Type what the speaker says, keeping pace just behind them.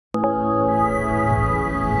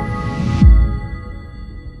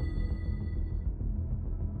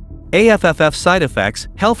AFFF side effects,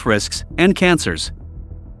 health risks, and cancers.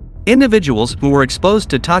 Individuals who were exposed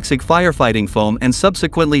to toxic firefighting foam and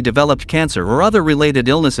subsequently developed cancer or other related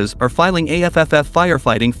illnesses are filing AFFF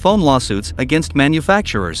firefighting foam lawsuits against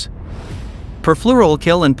manufacturers.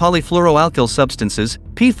 Perfluoroalkyl and polyfluoroalkyl substances,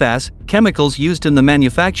 PFAS, chemicals used in the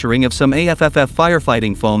manufacturing of some AFFF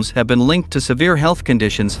firefighting foams have been linked to severe health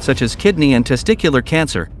conditions such as kidney and testicular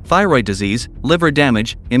cancer, thyroid disease, liver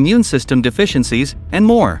damage, immune system deficiencies, and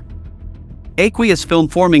more. Aqueous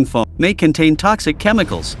film-forming foam may contain toxic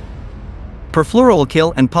chemicals.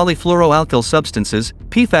 Perfluoroalkyl and polyfluoroalkyl substances,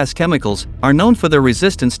 PFAS chemicals, are known for their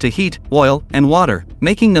resistance to heat, oil, and water,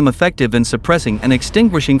 making them effective in suppressing and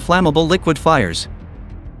extinguishing flammable liquid fires.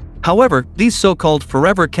 However, these so-called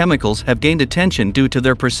forever chemicals have gained attention due to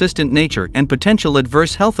their persistent nature and potential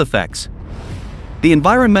adverse health effects. The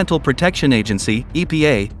Environmental Protection Agency,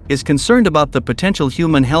 EPA, is concerned about the potential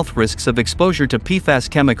human health risks of exposure to PFAS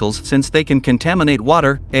chemicals since they can contaminate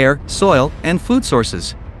water, air, soil, and food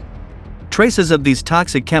sources. Traces of these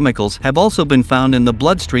toxic chemicals have also been found in the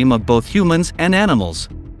bloodstream of both humans and animals.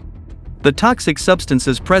 The toxic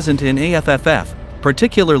substances present in AFFF,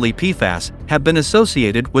 particularly PFAS, have been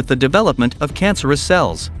associated with the development of cancerous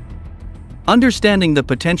cells. Understanding the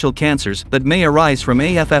potential cancers that may arise from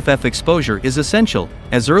AFFF exposure is essential,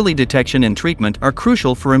 as early detection and treatment are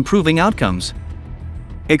crucial for improving outcomes.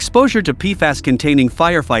 Exposure to PFAS-containing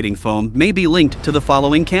firefighting foam may be linked to the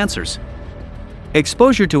following cancers.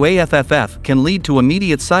 Exposure to AFFF can lead to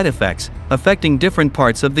immediate side effects, affecting different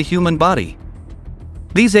parts of the human body.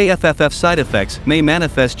 These AFFF side effects may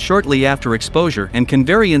manifest shortly after exposure and can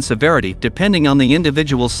vary in severity depending on the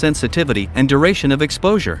individual's sensitivity and duration of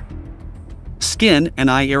exposure. Skin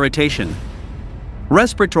and eye irritation,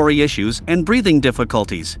 respiratory issues and breathing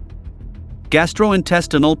difficulties,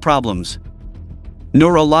 gastrointestinal problems,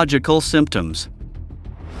 neurological symptoms.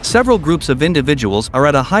 Several groups of individuals are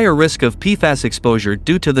at a higher risk of PFAS exposure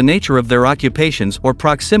due to the nature of their occupations or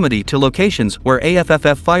proximity to locations where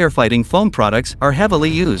AFFF firefighting foam products are heavily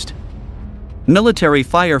used. Military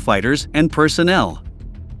firefighters and personnel,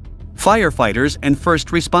 firefighters and first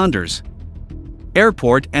responders,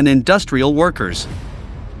 airport and industrial workers,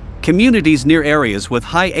 communities near areas with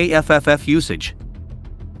high AFFF usage.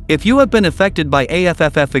 If you have been affected by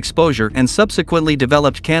AFFF exposure and subsequently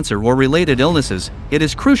developed cancer or related illnesses, it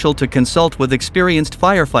is crucial to consult with experienced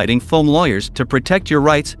firefighting foam lawyers to protect your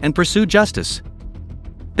rights and pursue justice.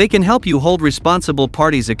 They can help you hold responsible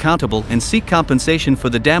parties accountable and seek compensation for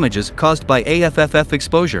the damages caused by AFFF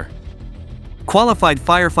exposure. Qualified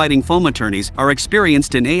firefighting foam attorneys are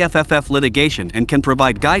experienced in AFFF litigation and can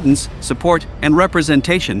provide guidance, support, and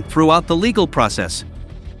representation throughout the legal process.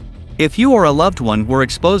 If you or a loved one were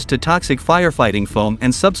exposed to toxic firefighting foam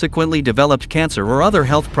and subsequently developed cancer or other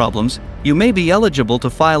health problems, you may be eligible to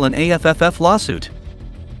file an AFFF lawsuit.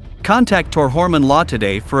 Contact Tor Horman Law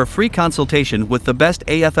today for a free consultation with the best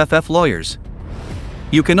AFFF lawyers.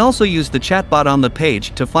 You can also use the chatbot on the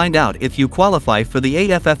page to find out if you qualify for the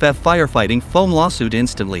AFFF firefighting foam lawsuit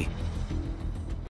instantly.